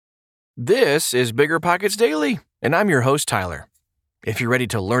This is Bigger Pockets Daily, and I'm your host, Tyler. If you're ready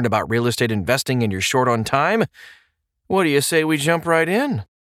to learn about real estate investing and you're short on time, what do you say we jump right in?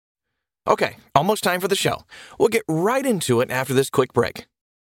 Okay, almost time for the show. We'll get right into it after this quick break.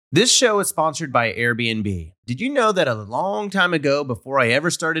 This show is sponsored by Airbnb. Did you know that a long time ago, before I ever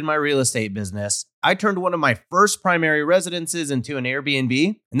started my real estate business, I turned one of my first primary residences into an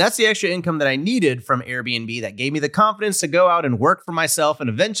Airbnb? And that's the extra income that I needed from Airbnb that gave me the confidence to go out and work for myself and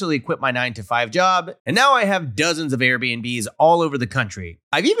eventually quit my 9-to-5 job. And now I have dozens of Airbnbs all over the country.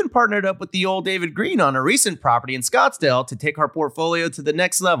 I've even partnered up with the old David Green on a recent property in Scottsdale to take our portfolio to the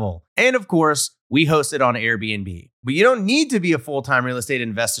next level. And of course, we host it on Airbnb. But you don't need to be a full-time real estate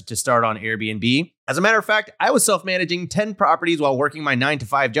investor to start on Airbnb. As a matter of fact, I was self-managing 10 properties while working my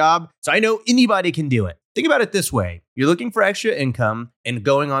 9-to-5 job, so I know anybody can do it. Think about it this way. You're looking for extra income and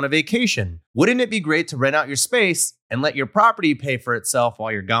going on a vacation. Wouldn't it be great to rent out your space and let your property pay for itself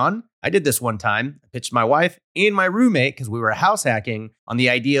while you're gone? I did this one time. I pitched my wife and my roommate, because we were house hacking, on the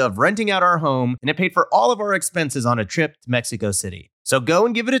idea of renting out our home, and it paid for all of our expenses on a trip to Mexico City. So go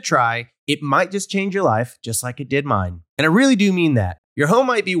and give it a try. It might just change your life, just like it did mine. And I really do mean that. Your home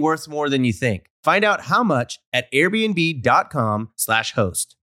might be worth more than you think. Find out how much at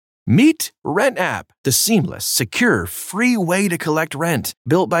airbnb.com/host. Meet RentApp, the seamless, secure, free way to collect rent.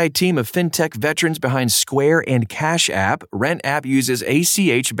 Built by a team of fintech veterans behind Square and Cash App, RentApp uses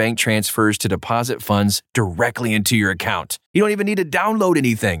ACH bank transfers to deposit funds directly into your account. You don't even need to download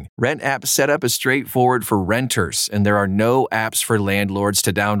anything. RentApp setup is straightforward for renters, and there are no apps for landlords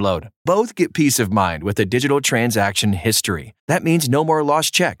to download. Both get peace of mind with a digital transaction history. That means no more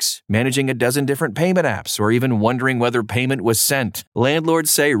lost checks, managing a dozen different payment apps, or even wondering whether payment was sent. Landlords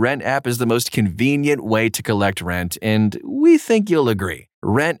say RentApp is the most convenient way to collect rent, and we think you'll agree.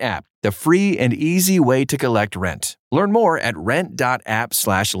 RentApp, the free and easy way to collect rent. Learn more at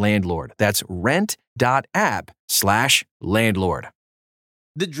rent.app/landlord. That's rent.app/landlord.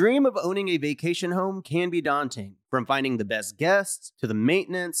 The dream of owning a vacation home can be daunting. From finding the best guests, to the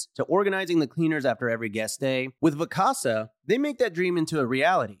maintenance, to organizing the cleaners after every guest stay. With Vacasa, they make that dream into a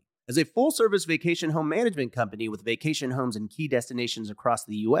reality. As a full-service vacation home management company with vacation homes in key destinations across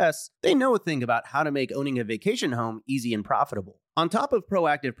the U.S., they know a thing about how to make owning a vacation home easy and profitable. On top of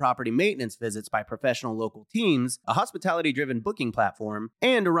proactive property maintenance visits by professional local teams, a hospitality-driven booking platform,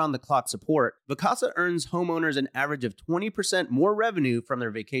 and around-the-clock support, Vacasa earns homeowners an average of 20% more revenue from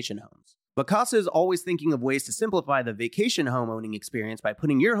their vacation homes. Vacasa is always thinking of ways to simplify the vacation home owning experience by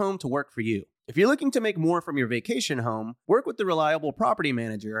putting your home to work for you. If you're looking to make more from your vacation home, work with the reliable property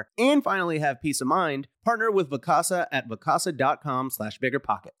manager, and finally have peace of mind, partner with Vacasa at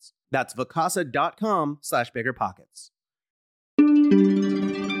vacasa.com/biggerpockets. That's vacasa.com/biggerpockets.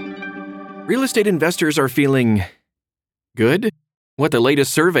 Real estate investors are feeling good? What the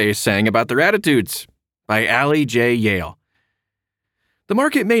latest survey is saying about their attitudes. By Allie J. Yale. The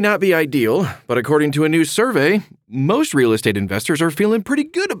market may not be ideal, but according to a new survey, most real estate investors are feeling pretty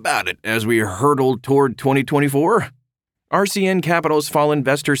good about it as we hurtle toward 2024. RCN Capital's Fall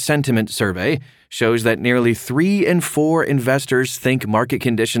Investor Sentiment Survey shows that nearly 3 in 4 investors think market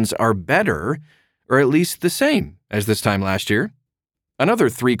conditions are better, or at least the same as this time last year. Another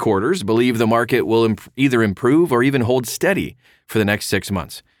 3/4 believe the market will either improve or even hold steady for the next 6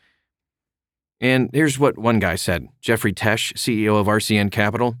 months. And here's what one guy said. Jeffrey Tesh, CEO of RCN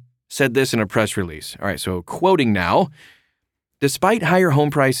Capital, said this in a press release. All right, so quoting now, despite higher home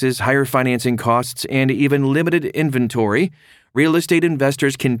prices, higher financing costs, and even limited inventory, real estate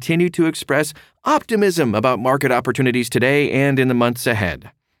investors continue to express optimism about market opportunities today and in the months ahead.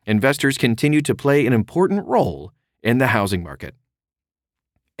 Investors continue to play an important role in the housing market.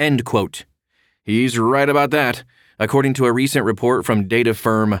 End quote. He's right about that. According to a recent report from data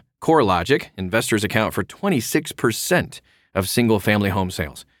firm CoreLogic, investors account for 26% of single-family home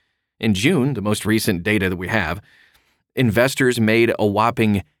sales. In June, the most recent data that we have, investors made a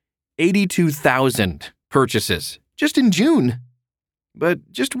whopping 82,000 purchases just in June.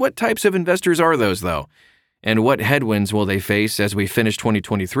 But just what types of investors are those, though? And what headwinds will they face as we finish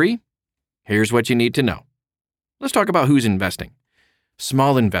 2023? Here's what you need to know. Let's talk about who's investing.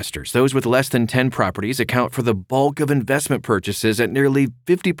 Small investors, those with less than 10 properties, account for the bulk of investment purchases at nearly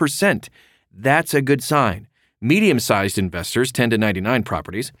 50%. That's a good sign. Medium-sized investors, 10 to 99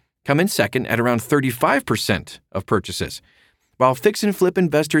 properties, come in second at around 35% of purchases. While fix and flip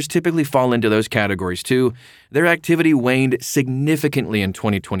investors typically fall into those categories too, their activity waned significantly in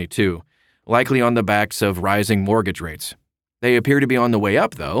 2022, likely on the backs of rising mortgage rates. They appear to be on the way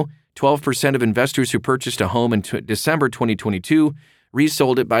up, though. 12% of investors who purchased a home in December 2022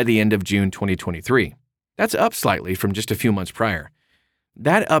 resold it by the end of June 2023. That's up slightly from just a few months prior.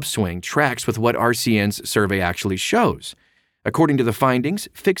 That upswing tracks with what RCN's survey actually shows. According to the findings,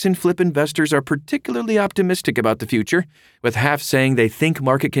 fix and flip investors are particularly optimistic about the future, with half saying they think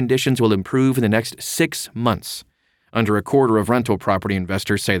market conditions will improve in the next 6 months. Under a quarter of rental property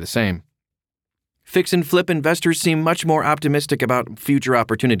investors say the same. Fix and flip investors seem much more optimistic about future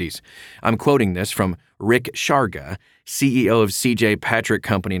opportunities. I'm quoting this from Rick Sharga, CEO of CJ Patrick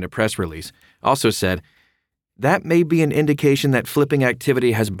Company, in a press release. Also said, that may be an indication that flipping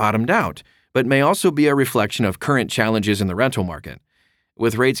activity has bottomed out, but may also be a reflection of current challenges in the rental market,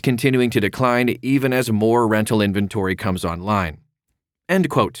 with rates continuing to decline even as more rental inventory comes online. End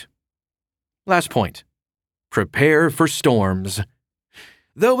quote. Last point. Prepare for storms.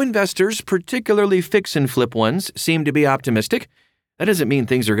 Though investors, particularly fix and flip ones, seem to be optimistic, that doesn't mean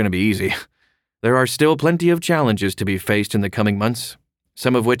things are going to be easy. There are still plenty of challenges to be faced in the coming months,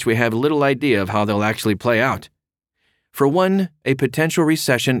 some of which we have little idea of how they'll actually play out. For one, a potential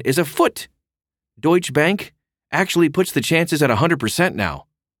recession is afoot. Deutsche Bank actually puts the chances at 100% now.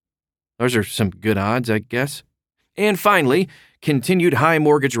 Those are some good odds, I guess. And finally, continued high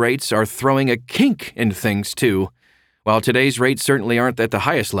mortgage rates are throwing a kink in things too. While today's rates certainly aren't at the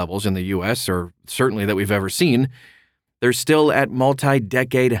highest levels in the U.S., or certainly that we've ever seen, they're still at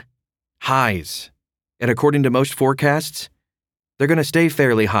multi-decade highs. And according to most forecasts, they're going to stay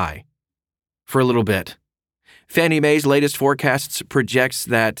fairly high for a little bit. Fannie Mae's latest forecasts projects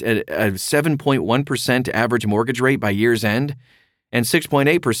that a 7.1% average mortgage rate by year's end and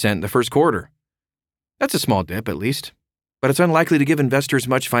 6.8% the first quarter. That's a small dip, at least, but it's unlikely to give investors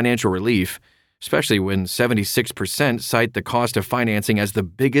much financial relief, especially when 76% cite the cost of financing as the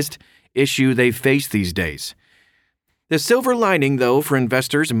biggest issue they face these days. The silver lining, though, for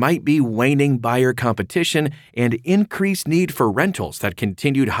investors might be waning buyer competition and increased need for rentals that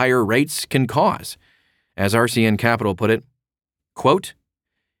continued higher rates can cause. As RCN Capital put it, quote,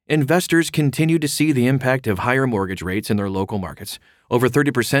 investors continue to see the impact of higher mortgage rates in their local markets. Over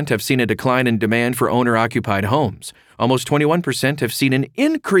 30% have seen a decline in demand for owner-occupied homes. Almost 21% have seen an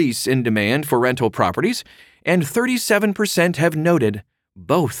increase in demand for rental properties, and 37% have noted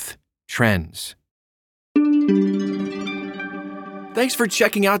both trends. Thanks for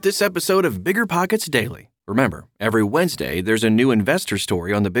checking out this episode of Bigger Pockets Daily. Remember, every Wednesday, there's a new investor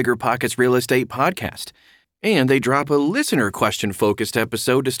story on the Bigger Pockets Real Estate Podcast. And they drop a listener question-focused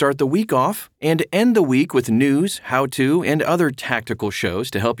episode to start the week off and end the week with news, how-to, and other tactical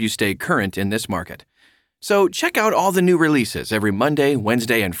shows to help you stay current in this market. So check out all the new releases every Monday,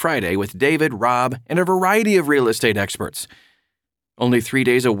 Wednesday, and Friday with David, Rob, and a variety of real estate experts. Only 3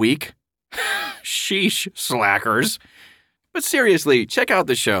 days a week? Sheesh, slackers. But seriously, check out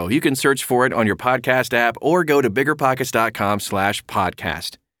the show. You can search for it on your podcast app or go to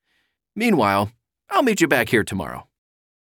biggerpockets.com/podcast. Meanwhile, I'll meet you back here tomorrow.